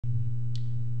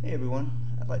Hey everyone,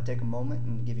 I'd like to take a moment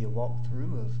and give you a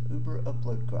walkthrough of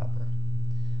UberUploadCropper.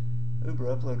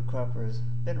 UberUploadCropper has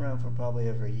been around for probably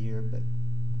over a year, but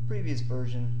the previous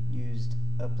version used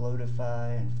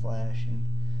Uploadify and Flash, and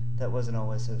that wasn't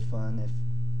always so fun if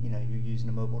you're using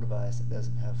a mobile device that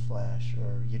doesn't have Flash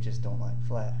or you just don't like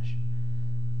Flash.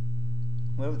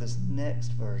 Well, with this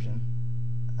next version,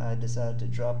 I decided to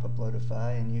drop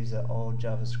Uploadify and use an all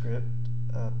JavaScript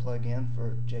plugin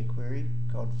for jQuery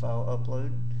called File Upload.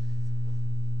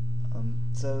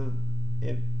 So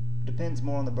it depends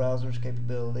more on the browser's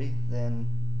capability than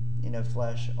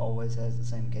Flash always has the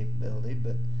same capability,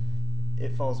 but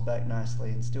it falls back nicely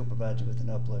and still provides you with an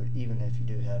upload even if you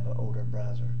do have an older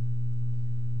browser.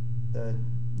 The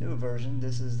newer version,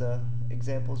 this is the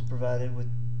examples provided with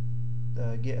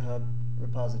the GitHub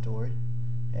repository,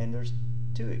 and there's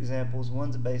two examples.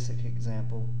 One's a basic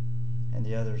example and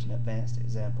the other is an advanced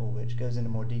example which goes into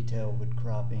more detail with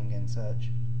cropping and such.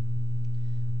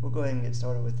 We'll go ahead and get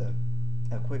started with a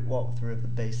quick walkthrough of the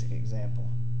basic example.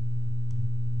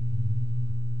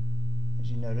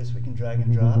 As you notice, we can drag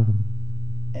and drop,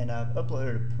 and I've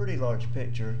uploaded a pretty large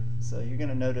picture, so you're going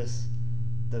to notice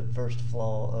the first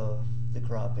flaw of the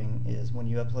cropping is when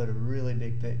you upload a really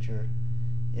big picture,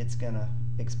 it's going to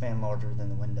expand larger than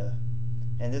the window.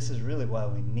 And this is really why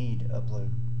we need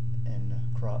upload and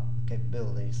crop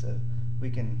capability, so we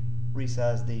can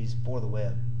resize these for the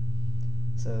web.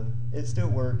 So it still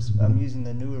works. I'm using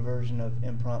the newer version of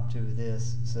Impromptu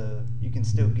this, so you can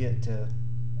still get to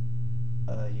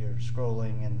your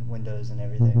scrolling and windows and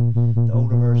everything. The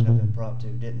older version of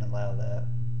Impromptu didn't allow that,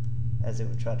 as it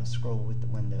would try to scroll with the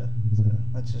window. So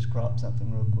let's just crop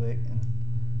something real quick,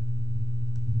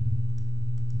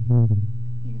 and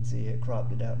you can see it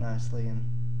cropped it out nicely and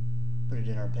put it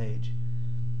in our page.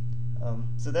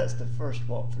 So that's the first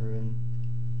walkthrough, and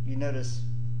you notice,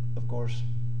 of course,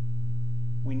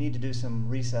 we need to do some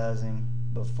resizing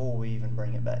before we even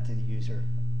bring it back to the user.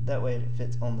 That way it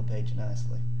fits on the page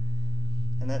nicely.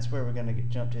 And that's where we're going to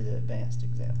jump to the advanced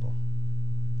example.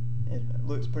 It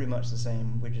looks pretty much the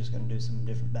same, we're just going to do some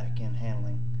different back-end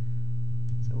handling.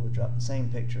 So we'll drop the same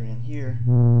picture in here,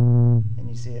 and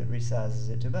you see it resizes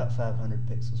it to about 500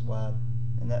 pixels wide,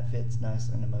 and that fits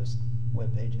nicely into most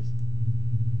web pages.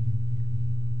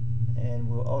 And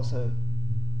we'll also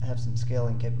have some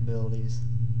scaling capabilities.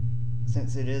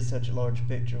 Since it is such a large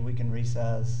picture, we can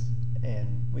resize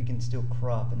and we can still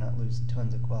crop and not lose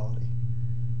tons of quality.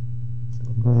 So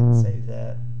we'll go ahead and save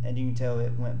that, and you can tell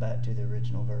it went back to the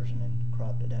original version and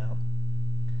cropped it out.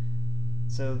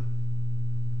 So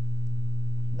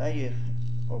now you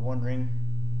are wondering,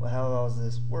 well, how all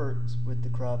this works with the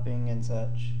cropping and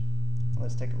such.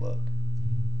 Let's take a look.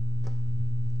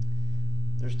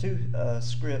 There's two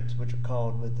scripts which are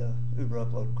called with the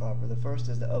UberUploadCropper. The first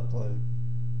is the upload,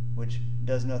 which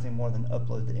does nothing more than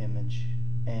upload the image,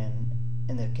 and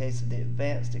in the case of the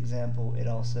advanced example, it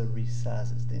also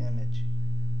resizes the image.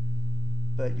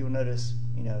 But you'll notice,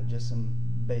 just some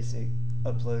basic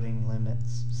uploading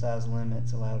limits, size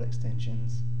limits, allowed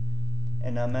extensions,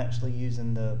 and I'm actually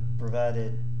using the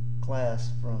provided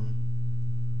class from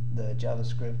the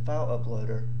JavaScript file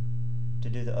uploader to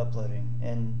do the uploading.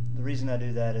 And the reason I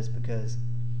do that is because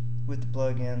with the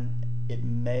plugin, it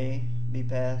may be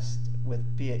passed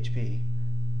with PHP,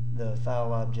 the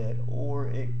file object, or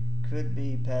it could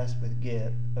be passed with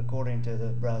Git according to the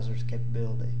browser's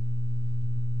capability.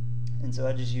 And so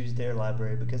I just used their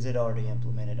library because it already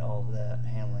implemented all of that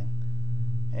handling,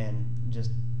 and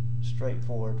just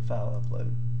straightforward file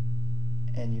upload.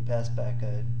 And you pass back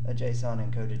a JSON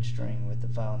encoded string with the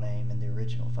file name and the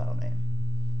original file name.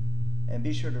 And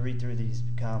be sure to read through these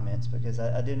comments, because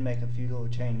I did make a few little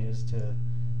changes to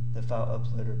the file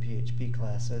uploader PHP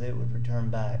class so that it would return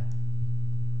back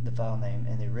the file name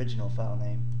and the original file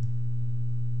name.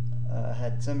 I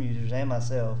had some users and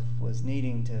myself was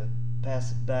needing to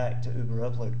pass it back to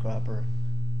UberUploadCropper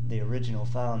the original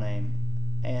file name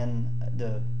and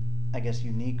the, I guess,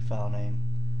 unique file name,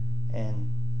 and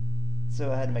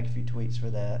so I had to make a few tweaks for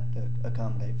that to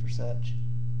accommodate for such.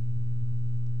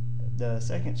 The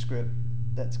second script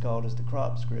that's called is the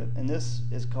crop script, and this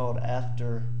is called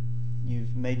after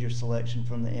you've made your selection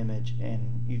from the image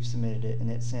and you've submitted it, and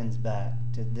it sends back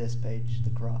to this page the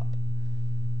crop.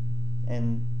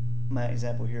 And my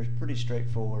example here is pretty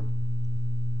straightforward.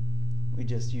 We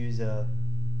just use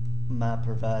my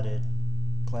provided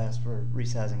class for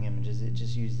resizing images. It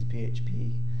just uses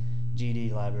PHP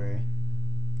GD library,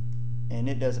 and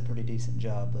it does a pretty decent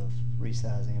job of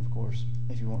resizing. Of course,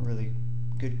 if you want really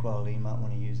good quality, you might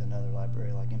want to use another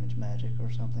library like ImageMagick or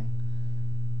something.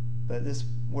 But this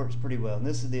works pretty well, and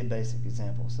this is the basic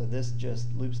example. So this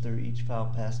just loops through each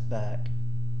file passed back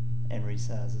and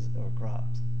resizes or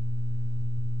crops.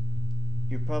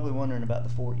 You're probably wondering about the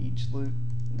for each loop.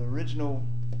 The original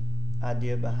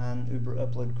idea behind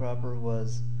UberUploadCropper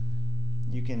was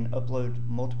you can upload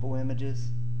multiple images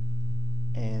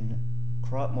and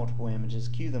crop multiple images,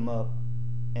 queue them up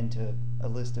into a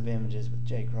list of images with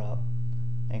jcrop,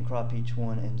 and crop each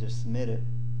one and just submit it,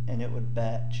 and it would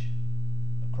batch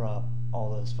crop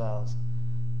all those files.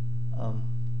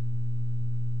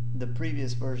 The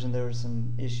previous version, there were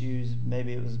some issues.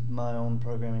 Maybe it was my own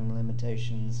programming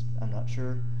limitations, I'm not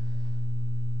sure,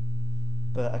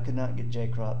 but I could not get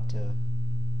jcrop to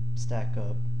stack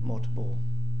up multiple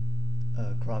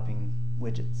cropping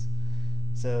widgets.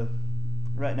 So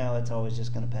right now it's always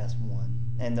just going to pass one,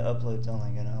 and the upload's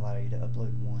only going to allow you to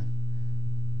upload one.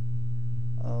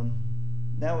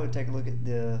 Now we'll take a look at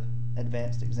the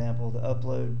advanced example, the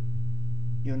upload.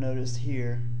 You'll notice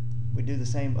here we do the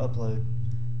same upload,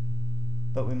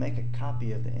 but we make a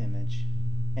copy of the image,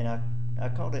 and I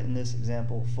called it in this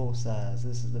example full size.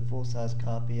 This is the full size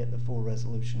copy at the full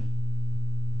resolution,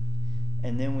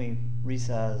 and then we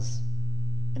resize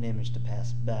an image to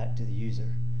pass back to the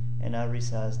user, and I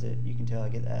resized it. You can tell I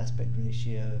get the aspect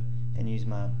ratio and use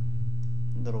my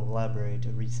little library to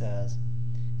resize,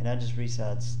 and I just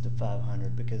resized to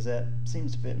 500 because that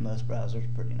seems to fit in most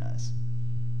browsers pretty nice.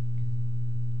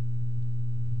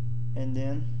 And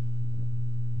then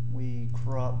we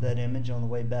crop that image on the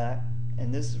way back,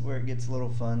 and this is where it gets a little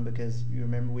fun, because you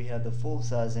remember we have the full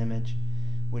size image,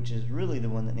 which is really the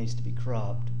one that needs to be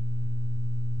cropped,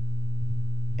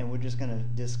 and we're just going to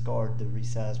discard the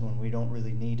resized one. We don't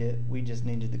really need it, we just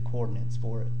needed the coordinates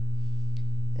for it.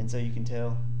 And so you can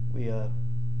tell we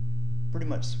pretty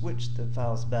much switched the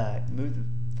files back, moved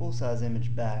the full size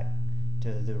image back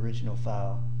to the original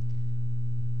file,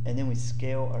 and then we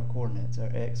scale our coordinates,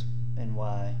 our x and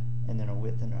y, and then our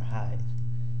width and our height.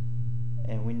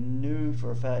 And we knew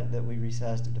for a fact that we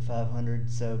resized it to 500,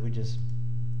 so we just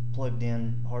plugged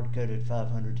in hard-coded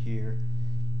 500 here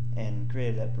and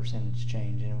created that percentage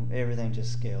change, and everything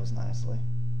just scales nicely.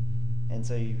 And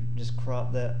so you just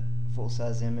crop that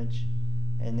full-size image,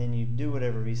 and then you do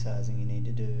whatever resizing you need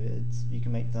to do. You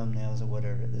can make thumbnails or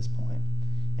whatever at this point.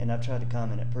 And I've tried to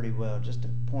comment it pretty well just to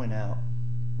point out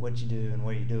what you do and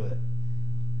where you do it.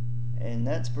 And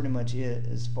that's pretty much it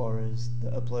as far as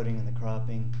the uploading and the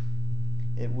cropping.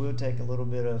 It will take a little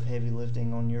bit of heavy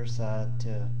lifting on your side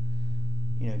to,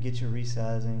 get your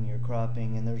resizing, your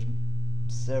cropping, and there's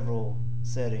several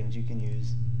settings you can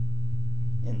use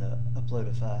in the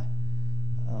Uploadify.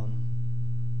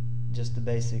 Just the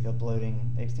basic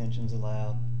uploading extensions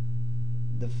allowed.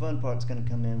 The fun part's going to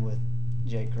come in with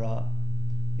jcrop.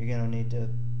 You're going to need to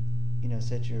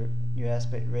set your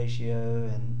aspect ratio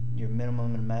and your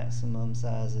minimum and maximum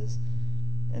sizes,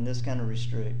 and this kind of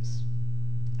restricts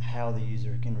how the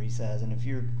user can resize. And if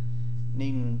you're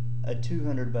needing a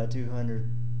 200 by 200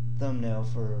 thumbnail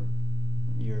for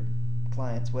your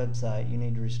client's website, you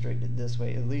need to restrict it this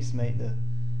way. At least make the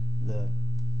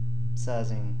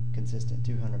sizing consistent,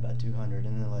 200 by 200,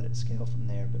 and then let it scale from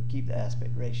there, but keep the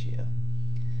aspect ratio.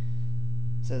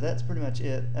 So that's pretty much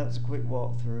it. That was a quick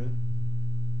walkthrough.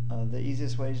 The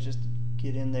easiest way is just to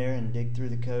get in there and dig through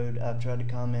the code. I've tried to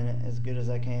comment it as good as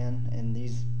I can, and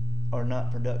these are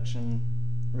not production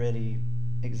ready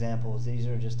examples. These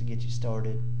are just to get you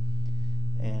started,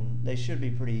 and they should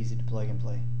be pretty easy to plug and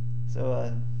play.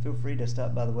 So feel free to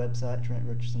stop by the website,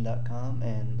 TrentRichardson.com,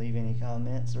 and leave any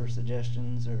comments or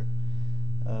suggestions, or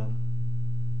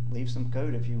leave some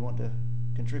code if you want to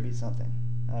contribute something.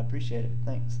 I appreciate it.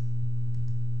 Thanks.